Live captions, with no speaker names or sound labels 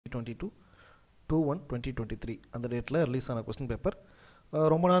2022 2/1/2023 அந்த டேட்டில் ரிலீஸ் ஆன கொஸ்டின் பேப்பர்.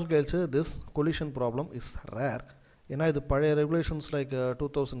 ரொம்ப நாள் கழிச்சு this collision problem is rare. ஏன்னா இது பழைய ரெகுலேஷன்ஸ் லைக்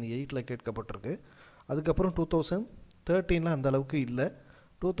 2008 கேட்கப்பட்டிருக்கு. அதுக்கப்புறம் 2013 அந்த அளவுக்கு இல்லை,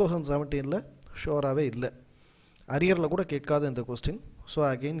 2017 ஷோராகவே இல்லை, அரியரில் கூட கேட்காத இந்த question. So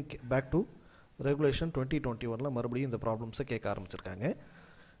again back to regulation 2021 மறுபடியும் இந்த ப்ராப்ளம்ஸை கேட்க ஆரம்பிச்சிருக்காங்க.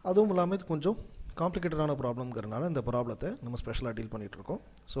 அதுவும் இல்லாமல் இது கொஞ்சம் காம்ப்ளிகேட்டடான ப்ராப்ளம்ங்கிறனால இந்த ப்ராப்ளத்தை நம்ம ஸ்பெஷலாக டீல் பண்ணிகிட்ருக்கோம்.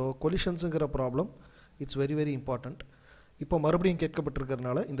 So கொலிஷன்ஸுங்கிற problem it's very very important. இப்போ மறுபடியும்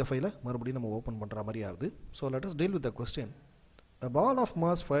கேட்கப்பட்டிருக்கிறதுனால இந்த ஃபைலை மறுபடியும் நம்ம ஓப்பன் பண்ணுற மாதிரி ஆகுது. So let us deal with the question. A ball of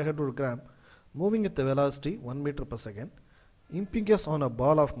mass 500 gram moving with the velocity 1 meter per second impinges on a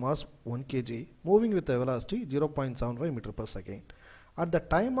ball of mass 1 kg moving with the velocity 0.75 meter per second. At the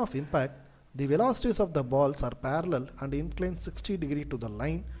time of impact, the velocities of the balls are parallel and inclined 60 degree to the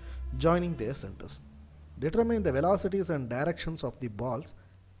line joining their centers. Determine the velocities and directions of the balls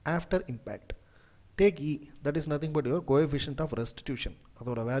after impact. Take E, that is nothing but your coefficient of restitution.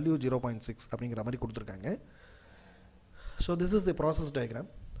 அதோட value 0.6 அப்படிங்கிற மாதிரி கொடுத்துருக்காங்க. So this is the process diagram.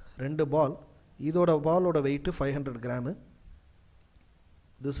 ரெண்டு பால், இதோட பாலோட weight 500 gram,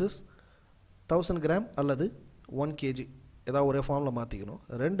 this is 1000 gram அல்லது 1 kg, ஏதாவது ஒரே ஃபார்மில் மாற்றிக்கணும்.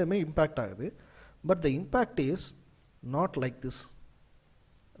 ரெண்டுமே இம்பேக்ட் ஆகுது. But the impact is not like this,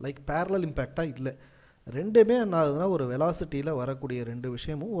 like parallel இம்பேக்டாக இல்லை. ரெண்டுமே என்ன ஆகுதுன்னா ஒரு வெலாசிட்டியில் வரக்கூடிய ரெண்டு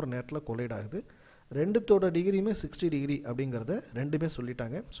விஷயமும் ஒரு நேரத்தில் கொலைட் ஆகுது. ரெண்டுத்தோட டிகிரியுமே 60 டிகிரி அப்படிங்கிறத ரெண்டுமே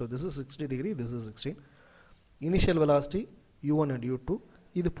சொல்லிட்டாங்க. So this is 60 degree, this is 16. Initial velocity u1 and u2,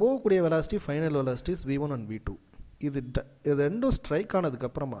 இது போகக்கூடிய velocity final velocities v1 and v2. இது ரெண்டும் ஸ்ட்ரைக்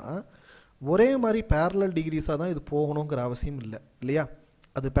ஆனதுக்கப்புறமா ஒரே மாதிரி பேரலல் டிகிரிஸாக தான் இது போகணுங்கிற அவசியம் இல்லை இல்லையா?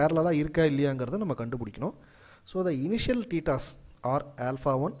 அது பேரலாக இருக்கா இல்லையாங்கிறத நம்ம கண்டுபிடிக்கணும். So the initial thetas R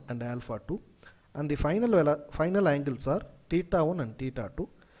α1 and α2 and the final angles are θ1 and θ2.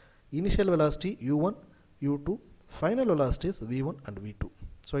 Initial velocity u1, u2, final velocities v1 and v2.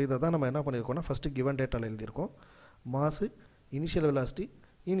 So இதை தான் நம்ம என்ன பண்ணியிருக்கோம்னா ஃபஸ்ட்டு கிவன் டேட்டாவில் எழுதியிருக்கோம். Mass, initial velocity,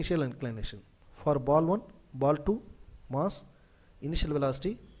 initial inclination. For ball 1, ball 2, mass, initial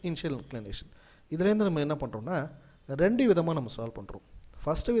velocity, initial inclination. இதுலேருந்து நம்ம என்ன பண்ணுறோம்னா ரெண்டு விதமாக நம்ம சால்வ் பண்ணுறோம்.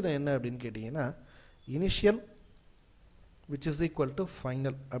 ஃபஸ்ட்டு விதம் என்ன அப்படின்னு கேட்டிங்கன்னா initial which is equal to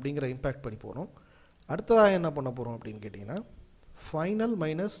final அப்படிங்கிற இம்பேக்ட் பண்ணி போகிறோம். அடுத்ததாக என்ன பண்ண போகிறோம் அப்படின்னு கேட்டிங்கன்னா final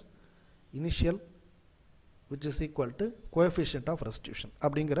minus initial which is equal to coefficient of restitution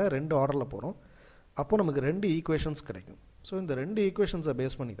அப்படிங்கிற ரெண்டு ஆர்டரில் போகிறோம். அப்போ நமக்கு ரெண்டு ஈக்குவேஷன்ஸ் கிடைக்கும். ஸோ இந்த ரெண்டு ஈக்குவேஷன்ஸை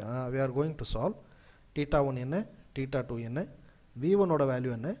பேஸ் பண்ணி தான் we are going to solve θ1 என்ன, θ2 என்ன, v1ஓட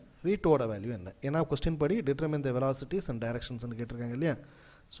வேல்யூ என்ன, v2ஓட வேல்யூ என்ன. ஏன்னா கொஸ்டின் படி determine the velocities and directionsன்னு கேட்டிருக்காங்க இல்லையா?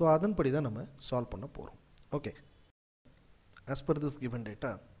 ஸோ அதன்படி தான் நம்ம சால்வ் பண்ண போகிறோம். Okay, as per this given data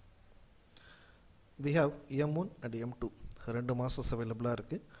we have m1 and m2 ரெண்டு masses available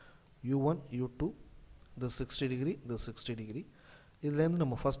இருக்கு. u1 u2 this 60 degree this 60 degree. இதிலேருந்து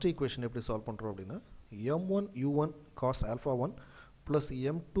நம்ம ஃபஸ்ட் ஈக்குவேஷன் எப்படி சால்வ் பண்ணுறோம் அப்படின்னா m1 u1 cos α1 plus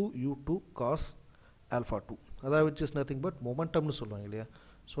m2 u2 cos α2, அதாவது which is nothing but momentumனு சொல்லுவாங்க இல்லையா?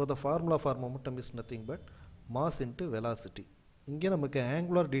 So the formula for momentum is nothing but mass into velocity. இங்கே நமக்கு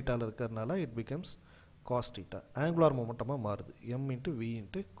angular detail இருக்கிறதுனால it becomes cos theta, angular momentum மாறுது, m into v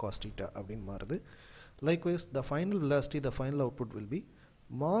into cos theta அப்படின்னு மாறுது. Likewise the final velocity, the final output will be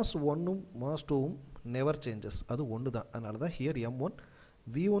mass 1 mass 2 never changes, அது ஒன்று தான். அதனால தான் here m1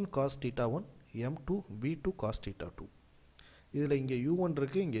 v1 cos theta 1 m2 v2 cos theta 2. இதில் இங்கே u1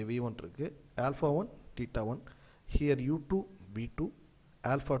 இருக்குது, இங்கே v1 இருக்குது, α1 theta 1, here u2 v2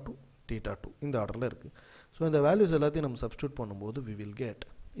 α2 theta 2 இந்த ஆர்டரில் இருக்குது. ஸோ இந்த வேல்யூஸ் எல்லாத்தையும் நம்ம சப்ஸ்டியூட் பண்ணும்போது we will get,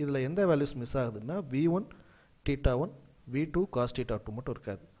 இதில் எந்த வேல்யூஸ் மிஸ் ஆகுதுன்னா v1 θ1 v2 cos θ2 மட்டும்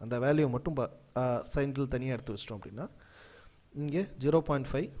இருக்காது. அந்த வேல்யூ மட்டும் சைனில் தனியாக எடுத்து வச்சிட்டோம் அப்படின்னா இங்கே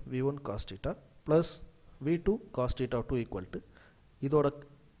 0.5 v1 cos θ plus v2 cos θ2 equal to இதோட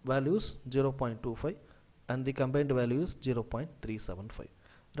values 0.25 and the combined values 0.375.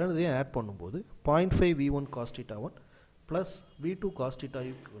 ரெண்டுத்தையும் ஆட் பண்ணும்போது 0.5 v1 cos θ1 plus v2 cos θ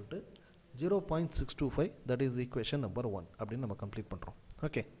equal to 0.625, that is equation number 1 அப்படின்னு நம்ம கம்ப்ளீட் பண்ணுறோம்.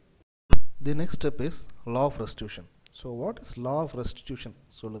 Okay, the next step is law of restitution. So what is law of restitution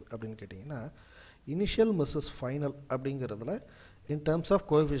சொல்லுது அப்படின்னு கேட்டிங்கன்னா initial Mrs final அப்படிங்கிறதுல in terms of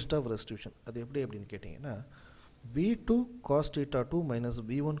coefficient of restitution அது எப்படி அப்படின்னு கேட்டிங்கன்னா v2 cos θ2 minus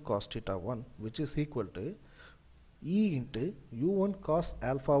v1 cos θ1 which is equal to e into u1 cos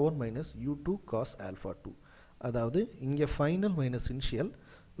α1 minus u2 cos α2. அதாவது இங்கே final minus initial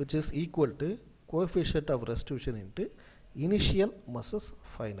which is equal to coefficient of restitution into initial versus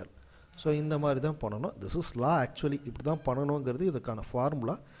final. So இந்த மாதிரி தான் பண்ணணும். This is law. Actually இப்படி தான் பண்ணணுங்கிறது இதுக்கான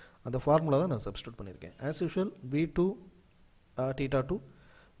ஃபார்முலா. அந்த ஃபார்முலா தான் நான் சப்ஸ்டியூட் பண்ணியிருக்கேன். As usual v2 θ2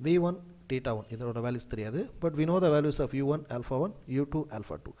 v1 theta 1 இதோட வேல்யூஸ் தெரியாது, but we know the values of u1 alpha 1 u2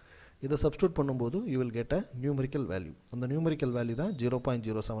 alpha 2. இதை சப்ஸ்டியூட் பண்ணும்போது you will get a numerical value. அந்த numerical value தான்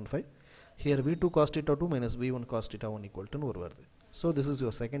 0.075. here v2 cos theta 2 minus v1 cos theta 1 equal to ஒரு வருது. So this is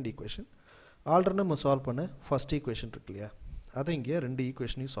your second equation. Already நம்ம solve பண்ண first equation இருக்கு இல்லையா, அதை இங்கே ரெண்டு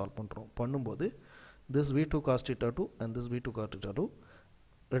ஈக்குவேஷனையும் சால்வ் பண்ணுறோம். பண்ணும்போது this v2 cos theta 2 and this v2 cos theta 2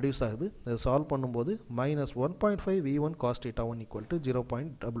 reduce ஆகுது. இதை சால்வ் பண்ணும்போது minus 1.5 v1 cos theta 1 equal to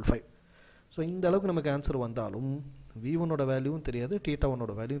 0.55. So இந்த அளவுக்கு நமக்கு ஆன்சர் வந்தாலும் v1ஓட வேல்யூவும் தெரியாது, theta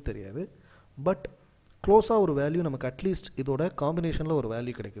 1ஓட வேல்யூவும் தெரியாது. பட் க்ளோஸாக ஒரு வேல்யூ நமக்கு அட்லீஸ்ட் இதோட காம்பினேஷனில் ஒரு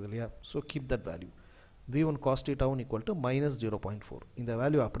வேல்யூ கிடைக்குது இல்லையா. So keep that value v1 cos theta 1 equal to minus 0.4. இந்த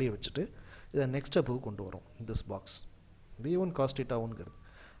வேல்யூ அப்படியே வச்சுட்டு இதை நெக்ஸ்ட் ஸ்டெப்புக்கு கொண்டு வரும். This box v1 cos theta 1ங்கிறது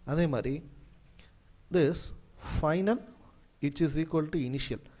அதே மாதிரி this final which is equal to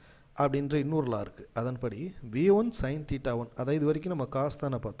initial அப்படின்ற இன்னொரு லா இருக்குது. அதன்படி v1 sin theta 1, அதாவது இது வரைக்கும் நம்ம காசு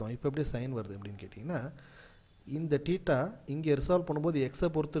தானே பார்த்தோம், இப்போ எப்படி சைன் வருது அப்படின்னு கேட்டிங்கன்னா இந்த தீட்டா இங்கே ரிசால்வ் பண்ணும்போது எக்ஸை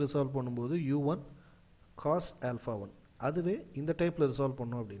பொறுத்து ரிசால்வ் பண்ணும்போது u1 cos alpha 1, அதுவே இந்த டைப்பில் ரிசால்வ்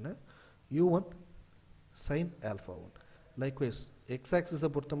பண்ணோம் அப்படின்னா u1 sin alpha 1. Likewise X ஆக்சிஸை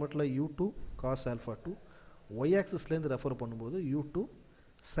பொறுத்த மட்டும் u2 cos alpha 2, Y ஆக்சிஸ்லேருந்து refer பண்ணும்போது u2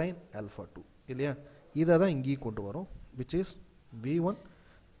 sin alpha 2 இல்லையா. இதை தான் இங்கேயும் கொண்டு வரும், which is v1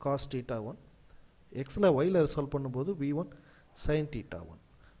 cos theta 1, xல yல resolve பண்ணும்போது v1 sin theta 1.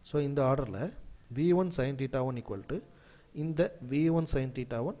 ஸோ இந்த ஆர்டரில் v1 sin theta 1 equal to இந்த v1 sin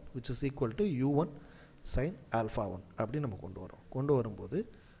theta 1 which is equal to u1 sin alpha 1 அப்படி நம்ம கொண்டு வரும்போது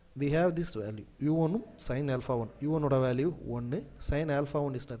we have this value u1 sin alpha 1, u1 ஓட value 1, sin alpha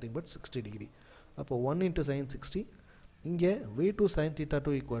 1 is nothing but 60 degree. அப்போ 1 into sin 60, இங்கே v2 sin theta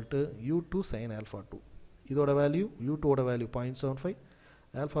 2 equal to u2 sin alpha 2. இதோட value u2 ஓட value 0.75,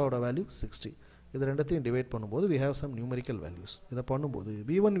 alpha ஓட வேல்யூ 60. இது ரெண்டத்தையும் டிவைட் பண்ணும்போது we have some numerical values. இதை பண்ணும்போது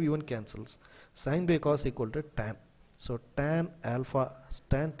v1 cancels, sin by cos equal to tan. So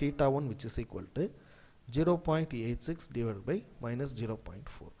tan theta 1 which is equal to 0.86 divided by minus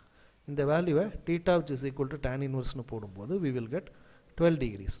 0.4. இந்த வேல்யூவை theta which is equal to tan inverse போடும்போது we will get 12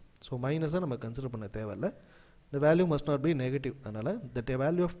 degrees. So minus நம்ம consider பண்ண தேவையில்லை. The value must not be negative. அதனால் the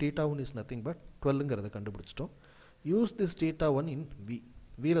value of theta 1 is nothing but 12ங்கிறத கண்டுபிடிச்சிட்டோம். Use this theta 1 in v.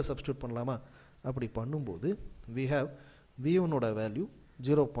 vல substitute பண்ணலாமா? அப்படி பண்ணும்போது we have v1 ஓட வேல்யூ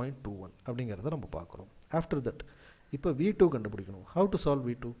 0.21 அப்படிங்கிறத நம்ம பார்க்குறோம். ஆஃப்டர் தட் இப்போ v2 கண்டுபிடிக்கணும். how to solve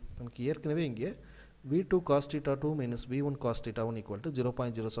v2? நமக்கு ஏற்கனவே இங்கே v2 cos theta 2 minus v1 cos theta 1 equal to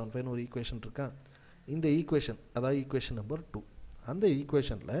 0.075 ஒரு ஈக்குவேஷன் இருக்கா. இந்த ஈக்குவேஷன் அதாவது ஈக்குவேஷன் நம்பர் 2, அந்த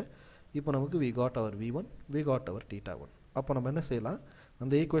ஈக்குவேஷனில் இப்போ நமக்கு we got our v1, we got our theta 1. அப்போ நம்ம என்ன செய்யலாம்,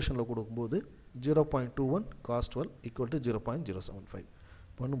 அந்த ஈக்குவேஷனில் கொடுக்கும்போது 0.21 cos 12 equal to 0.075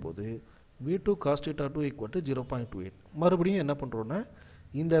 பண்ணும்போது v2 cos theta 2 equal to 0.28. மறுபடியும் என்ன பண்ணுறோன்னா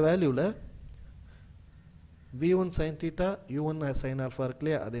இந்த வேல்யூவில் v1 sin theta u1 sin alpha இருக்கு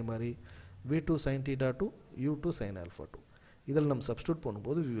இல்லையா, அதே மாதிரி v2 sin theta 2 u2 sin alpha 2. இதில் நம்ம சப்ஸ்டியூட்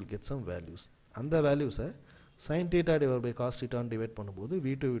பண்ணும்போது we will get some values. அந்த வேல்யூஸை sin theta divided by cos theta divide பண்ணும்போது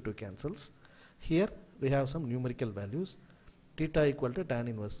v2 cancels. Here we have some numerical values. Theta equal to tan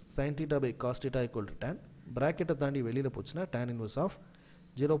inverse sin theta by cos theta equal to tan. Bracket தாண்டி வெளியில் போச்சுன்னா tan inverse of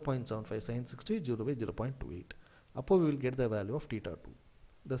 0.75 sin 60 0 by 0.28. அப்போ we will get the value of theta 2.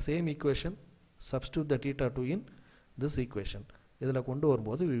 The same equation, substitute the theta 2 in this equation. இதில் கொண்டு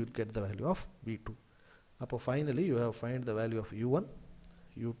வரும்போது we will get the value of v2. அப்போ finally you have find the value of u1,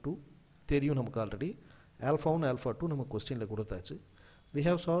 u2 தெரியும் நமக்கு already, alpha 1 alpha 2 நம்ம கொஸ்டினில் கொடுத்தாச்சு. we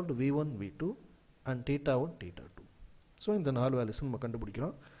have solved v1 v2 and theta 1 theta 2. So இந்த 4 வேல்யூஸும் நம்ம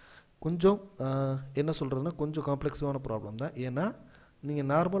கண்டுபிடிக்கிறோம். கொஞ்சம் என்ன சொல்கிறதுனா கொஞ்சம் காம்ப்ளெக்ஸான ப்ராப்ளம் தான். ஏன்னா நீங்கள்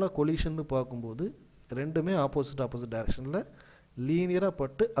நார்மலாக கொலிஷன்னு பார்க்கும்போது ரெண்டுமே ஆப்போசிட் டைரெக்ஷனில் லீனியராக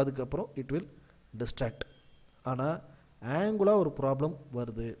பட்டு அதுக்கப்புறம் இட் வில் டிஸ்ட்ராக்ட். ஆனால் ஆங்குலாக ஒரு ப்ராப்ளம்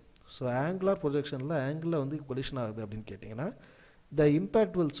வருது. ஸோ ஆங்குலார் ப்ரொஜெக்ஷனில் ஆங்கிளில் வந்து கொலிஷன் ஆகுது அப்படின்னு கேட்டிங்கன்னா the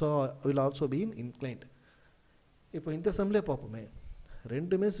impact will also be in inclined. இப்போ இந்த சம்லேயே பார்ப்போமே,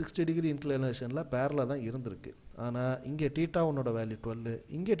 ரெண்டுமே 60 டிகிரி இன்க்ளைனேஷனில் பேரலாக தான் இருந்திருக்கு. ஆனால் இங்கே theta 1ஓட வேல்யூ 12,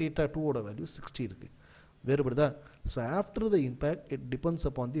 இங்கே theta 2ஓட வேல்யூ 60 இருக்குது, வேறுபடுதா. So after the impact it depends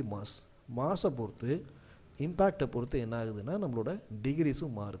upon தி மாஸை பொறுத்து இம்பேக்டை பொறுத்து என்ன ஆகுதுன்னா நம்மளோட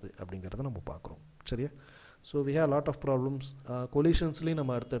டிகிரிஸும் மாறுது அப்படிங்கிறத நம்ம பார்க்குறோம். சரியா? So we have lot of problems. கொலிஷன்ஸ்லேயும்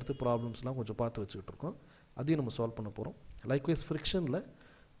நம்ம அடுத்தடுத்து ப்ராப்ளம்ஸ்லாம் கொஞ்சம் பார்த்து வச்சுக்கிட்டு இருக்கோம். அதையும் நம்ம சால்வ் பண்ண போகிறோம். லைக்வைஸ் ஃப்ரிக்ஷனில்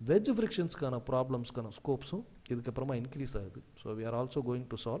வெஜ் ஃப்ரிக்ஷன்ஸ்க்கான ப்ராப்ளம்ஸ்க்கான ஸ்கோப்ஸும் இதுக்கப்புறமா இன்க்ரீஸ் ஆகுது. So we are also going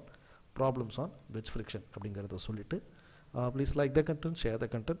to solve problems on veg friction அப்படிங்கிறத சொல்லிவிட்டு please like the content, share the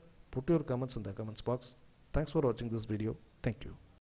content, put your comments in the comments box. Thanks for watching this video. Thank you.